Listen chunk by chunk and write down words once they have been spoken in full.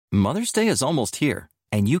Mother's Day is almost here,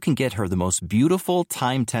 and you can get her the most beautiful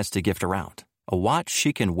time-tested gift around, a watch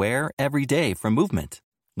she can wear every day from Movement.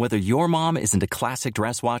 Whether your mom is into classic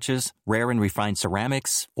dress watches, rare and refined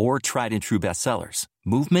ceramics, or tried-and-true bestsellers,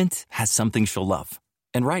 Movement has something she'll love.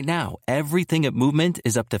 And right now, everything at Movement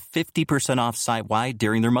is up to 50% off site-wide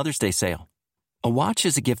during their Mother's Day sale. A watch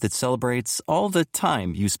is a gift that celebrates all the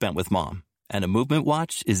time you spent with mom, and a Movement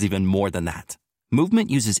watch is even more than that. Movement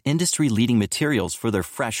uses industry-leading materials for their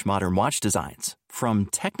fresh modern watch designs, from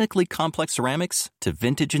technically complex ceramics to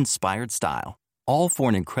vintage-inspired style, all for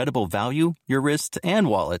an incredible value your wrist and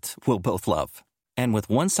wallet will both love. And with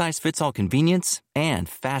one-size-fits-all convenience and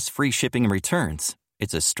fast free shipping and returns,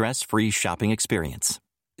 it's a stress-free shopping experience.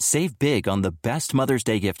 Save big on the best Mother's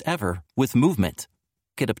Day gift ever with Movement.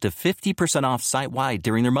 Get up to 50% off site-wide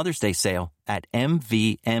during their Mother's Day sale at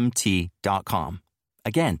mvmt.com.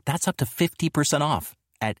 Again, that's up to 50% off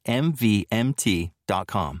at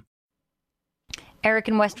mvmt.com. Eric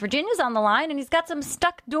in West Virginia is on the line, and he's got some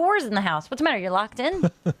stuck doors in the house. What's the matter? You're locked in?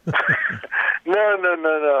 No.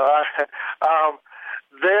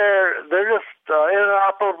 They're just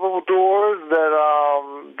inoperable doors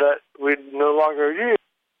that we no longer use.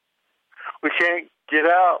 We can't get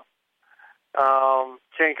out.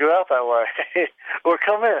 Can't go out that way or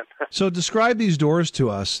come in. So describe these doors to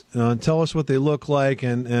us. Tell us what they look like,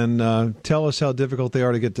 and tell us how difficult they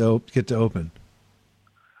are to get to open.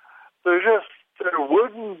 They're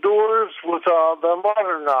wooden doors with the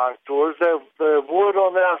modernized doors. They're wood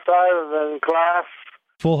on the outside and then glass.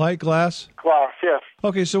 Full height glass? Glass, yes.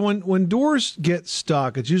 Okay, so when doors get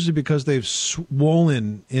stuck, it's usually because they've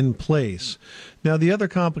swollen in place. Now, the other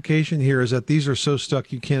complication here is that these are so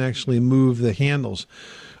stuck you can't actually move the handles.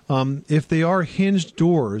 If they are hinged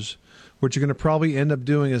doors, what you're going to probably end up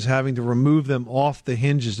doing is having to remove them off the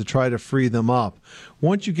hinges to try to free them up.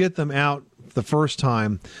 Once you get them out the first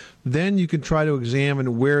time, then you can try to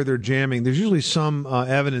examine where they're jamming. There's usually some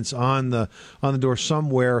evidence on the door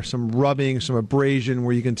somewhere, some rubbing, some abrasion,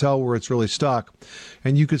 where you can tell where it's really stuck,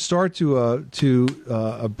 and you could start to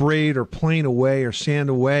abrade or plane away or sand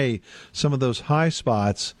away some of those high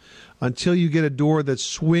spots until you get a door that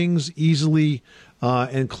swings easily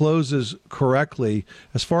and closes correctly.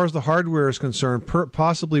 As far as the hardware is concerned,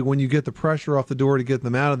 possibly when you get the pressure off the door to get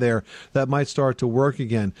them out of there, that might start to work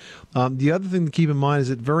again. The other thing to keep in mind is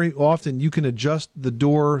that very often you can adjust the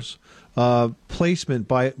door's placement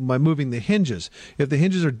by moving the hinges. If the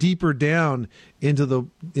hinges are deeper down into the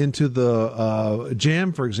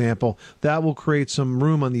jamb, for example, that will create some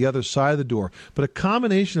room on the other side of the door. But a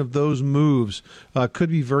combination of those moves could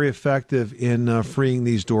be very effective in freeing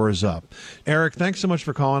these doors up. Eric, thanks so much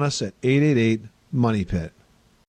for calling us at 888-MONEY-PIT.